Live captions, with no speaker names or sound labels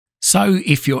So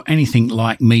if you're anything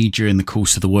like me during the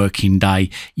course of the working day,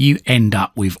 you end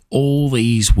up with all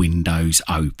these windows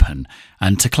open,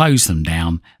 and to close them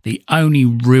down, the only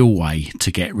real way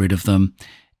to get rid of them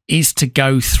is to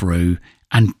go through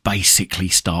and basically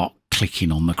start clicking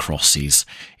on the crosses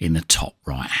in the top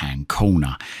right hand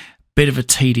corner. Bit of a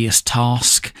tedious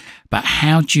task, but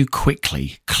how do you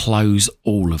quickly close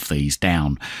all of these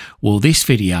down? Well, this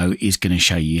video is going to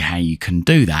show you how you can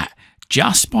do that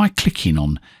just by clicking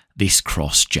on this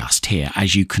cross just here.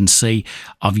 As you can see,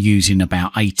 I'm using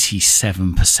about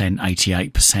 87%,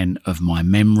 88% of my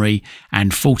memory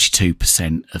and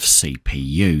 42% of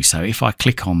CPU. So if I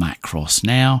click on that cross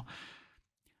now,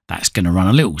 that's going to run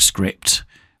a little script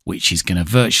which is going to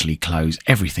virtually close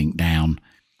everything down.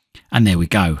 And there we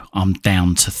go. I'm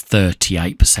down to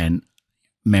 38%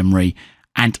 memory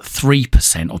and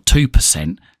 3% or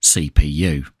 2%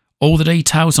 CPU. All the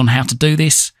details on how to do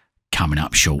this coming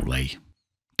up shortly.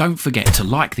 Don't forget to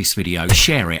like this video,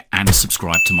 share it and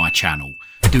subscribe to my channel.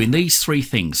 Doing these three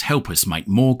things help us make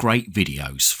more great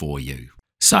videos for you.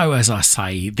 So as I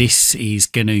say, this is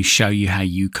going to show you how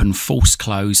you can force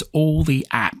close all the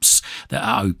apps that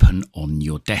are open on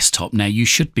your desktop. Now you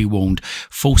should be warned,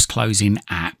 force closing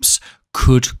apps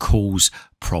could cause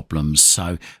problems,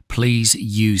 so please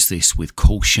use this with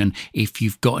caution. If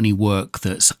you've got any work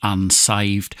that's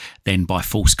unsaved, then by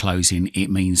force closing it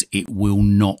means it will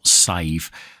not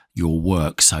save your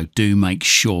work. So do make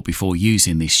sure before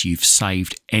using this you've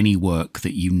saved any work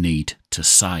that you need to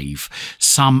save.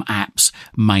 Some apps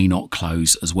may not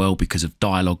close as well because of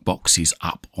dialog boxes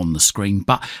up on the screen,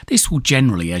 but this will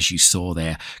generally, as you saw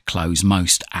there, close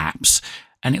most apps,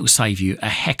 and it will save you a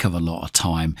heck of a lot of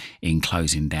time in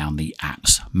closing down the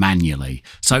apps manually.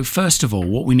 So first of all,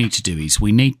 what we need to do is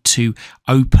we need to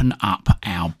open up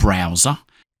our browser.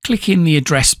 Click in the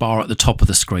address bar at the top of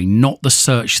the screen, not the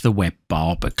search the web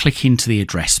bar, but click into the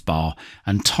address bar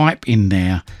and type in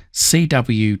there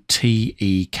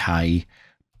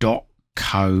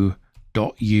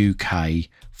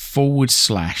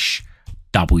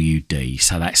cwtek.co.uk/WD.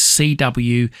 So that's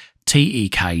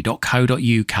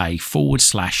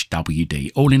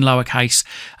cwtek.co.uk/WD, all in lowercase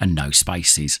and no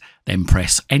spaces. Then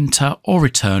press enter or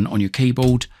return on your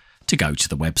keyboard to go to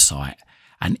the website.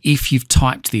 And if you've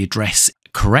typed the address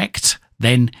correct,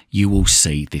 then you will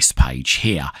see this page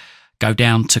here. Go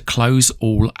down to close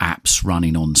all apps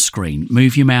running on screen.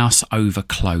 Move your mouse over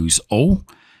close all,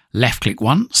 left click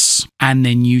once, and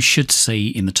then you should see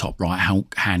in the top right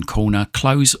hand corner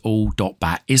close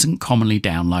all.bat isn't commonly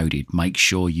downloaded. Make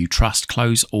sure you trust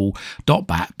close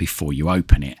all.bat before you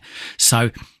open it.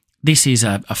 So this is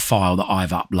a file that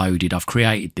I've uploaded. I've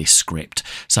created this script,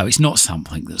 so it's not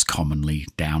something that's commonly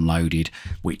downloaded,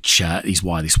 which is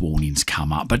why this warning's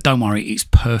come up. But don't worry, it's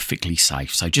perfectly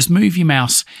safe. So just move your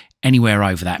mouse anywhere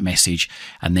over that message,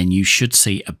 and then you should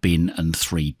see a bin and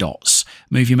three dots.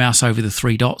 Move your mouse over the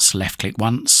three dots, left click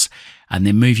once, and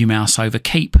then move your mouse over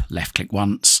keep, left click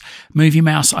once. Move your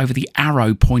mouse over the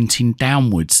arrow pointing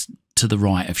downwards to the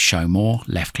right of show more,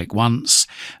 left click once.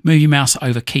 Move your mouse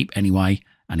over keep anyway,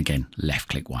 and again left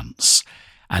click once.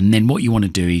 And then what you want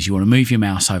to do is you want to move your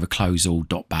mouse over close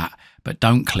all.bat, but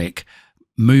don't click.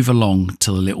 Move along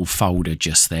to the little folder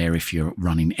just there if you're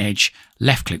running Edge,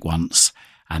 left click once,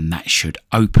 and that should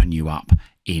open you up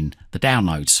in the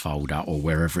downloads folder or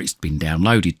wherever it's been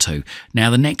downloaded to. Now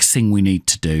the next thing we need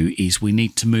to do is we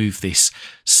need to move this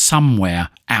somewhere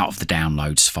out of the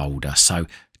downloads folder. So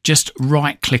just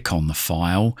right click on the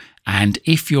file, and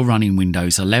if you're running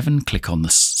Windows 11, click on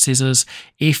the scissors.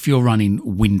 If you're running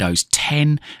Windows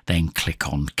 10, then click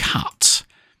on cut,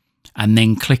 and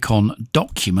then click on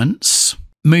documents.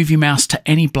 Move your mouse to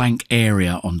any blank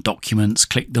area on documents,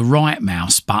 click the right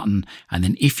mouse button, and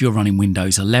then if you're running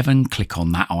Windows 11, click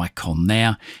on that icon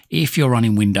there. If you're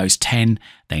running Windows 10,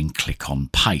 then click on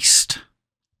paste.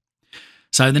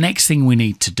 So the next thing we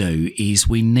need to do is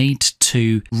we need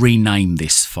to rename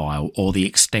this file or the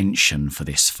extension for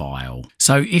this file.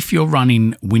 So if you're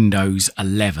running Windows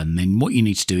 11, then what you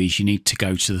need to do is you need to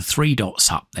go to the three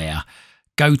dots up there,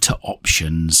 go to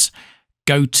options,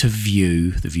 go to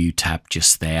view, the view tab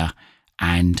just there,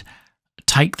 and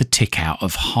take the tick out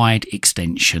of hide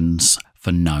extensions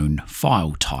for known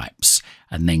file types,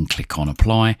 and then click on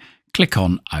apply, click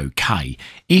on OK.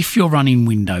 If you're running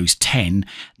Windows 10,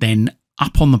 then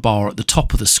up on the bar at the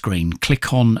top of the screen,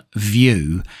 click on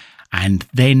view, and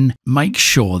then make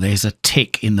sure there's a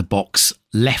tick in the box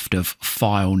left of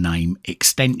file name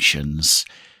extensions.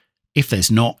 If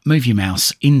there's not, move your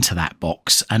mouse into that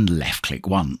box and left click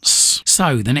once.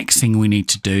 So the next thing we need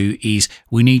to do is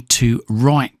we need to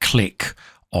right click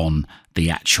on the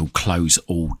actual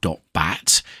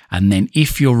closeall.bat, and then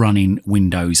if you're running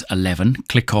Windows 11,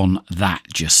 click on that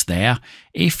just there.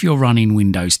 If you're running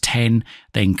Windows 10,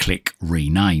 then click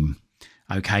rename.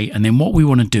 Okay, and then what we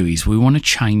want to do is we want to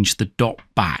change the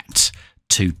 .bat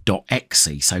to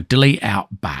 .exe. So delete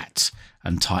out bat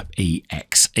and type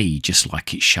exe, just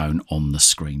like it's shown on the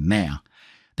screen there.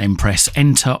 Then press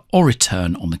enter or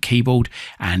return on the keyboard,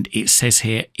 and it says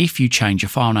here, if you change a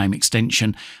file name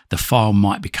extension, the file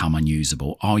might become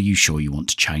unusable. Are you sure you want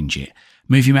to change it?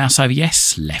 Move your mouse over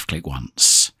yes, left click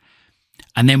once.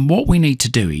 And then what we need to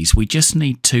do is we just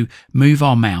need to move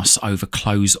our mouse over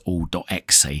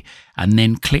closeall.exe and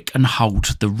then click and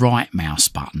hold the right mouse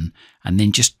button and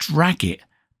then just drag it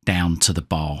down to the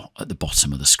bar at the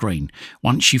bottom of the screen.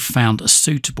 Once you've found a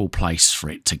suitable place for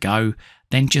it to go,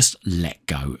 then just let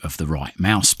go of the right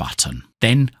mouse button.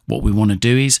 Then what we want to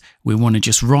do is we want to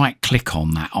just right click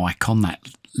on that icon, that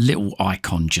little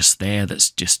icon just there that's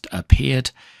just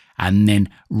appeared, and then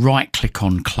right click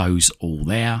on close all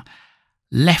there,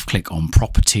 left click on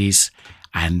properties,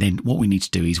 and then what we need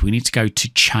to do is we need to go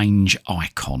to change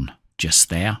icon just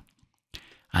there,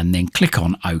 and then click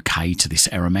on OK to this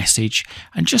error message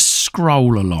and just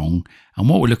scroll along. And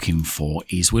what we're looking for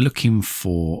is we're looking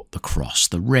for the cross,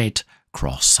 the red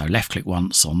cross. So left click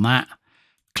once on that,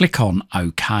 click on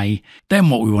OK. Then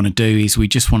what we want to do is we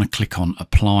just want to click on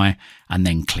apply and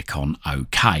then click on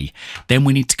OK. Then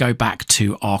we need to go back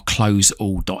to our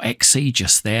closeall.exe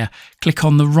just there, click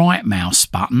on the right mouse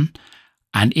button,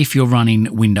 and if you're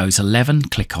running Windows 11,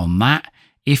 click on that.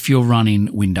 If you're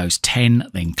running Windows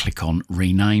 10, then click on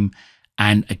rename,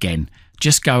 and again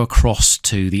just go across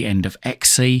to the end of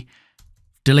exe,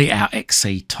 delete out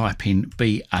exe, type in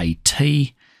BAT,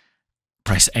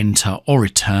 press enter or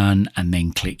return, and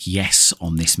then click yes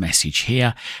on this message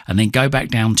here, and then go back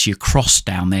down to your cross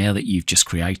down there that you've just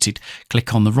created,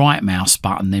 click on the right mouse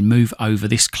button, then move over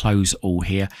this close all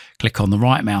here, click on the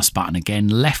right mouse button again,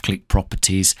 left click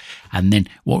properties, and then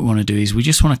what we want to do is we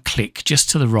just want to click just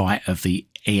to the right of the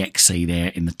exe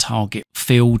there in the target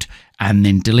field, and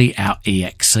then delete out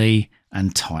exe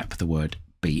and type the word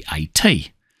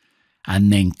BAT,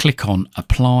 and then click on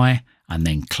apply and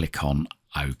then click on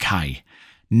OK.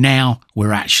 Now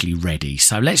we're actually ready.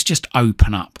 So let's just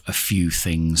open up a few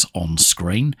things on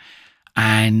screen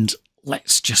and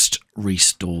let's just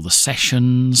restore the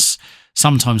sessions.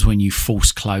 Sometimes when you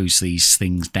force close these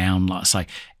things down, like I say,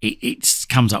 it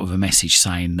comes up with a message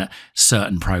saying that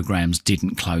certain programs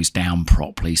didn't close down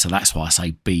properly. So that's why I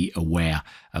say be aware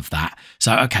of that.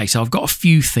 So, okay, so I've got a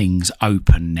few things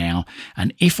open now.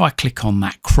 And if I click on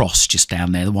that cross just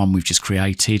down there, the one we've just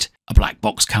created, a black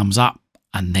box comes up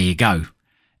and there you go.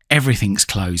 Everything's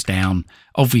closed down.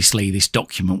 Obviously, this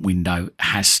document window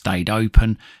has stayed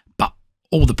open, but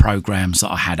all the programs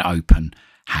that I had open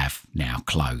have now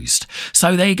closed.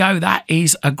 So there you go. That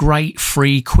is a great,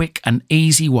 free, quick and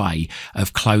easy way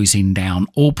of closing down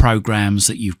all programs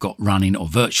that you've got running, or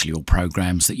virtually all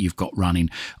programs that you've got running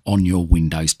on your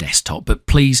Windows desktop. But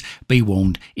please be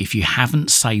warned, if you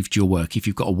haven't saved your work, if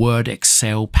you've got a Word,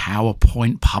 Excel,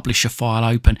 PowerPoint, Publisher file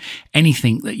open,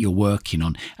 anything that you're working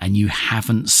on and you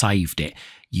haven't saved it,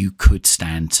 you could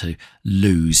stand to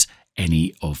lose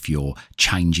any of your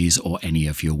changes or any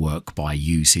of your work by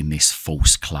using this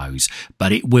false close.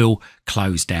 But it will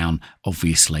close down,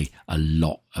 obviously, a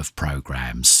lot of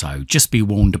programs. So just be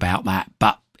warned about that.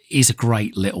 But it is a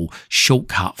great little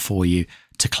shortcut for you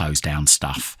to close down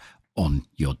stuff on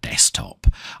your desktop.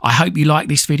 I hope you liked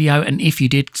this video, and if you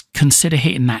did, consider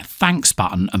hitting that thanks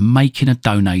button and making a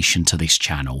donation to this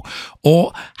channel,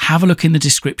 or have a look in the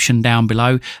description down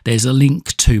below. There's a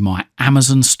link to my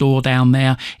Amazon store down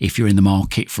there if you're in the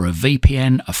market for a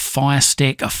VPN, a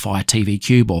Firestick, a Fire TV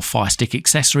Cube or Firestick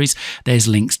accessories. There's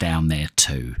links down there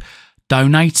too.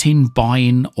 Donating,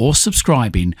 buying or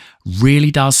subscribing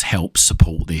really does help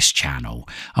support this channel.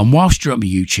 And whilst you're at my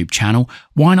YouTube channel,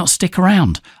 why not stick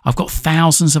around? I've got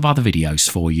thousands of other videos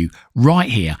for you right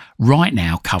here, right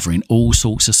now, covering all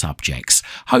sorts of subjects.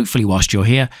 Hopefully whilst you're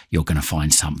here, you're going to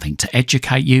find something to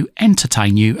educate you,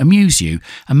 entertain you, amuse you,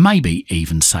 and maybe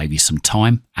even save you some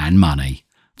time and money.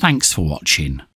 Thanks for watching.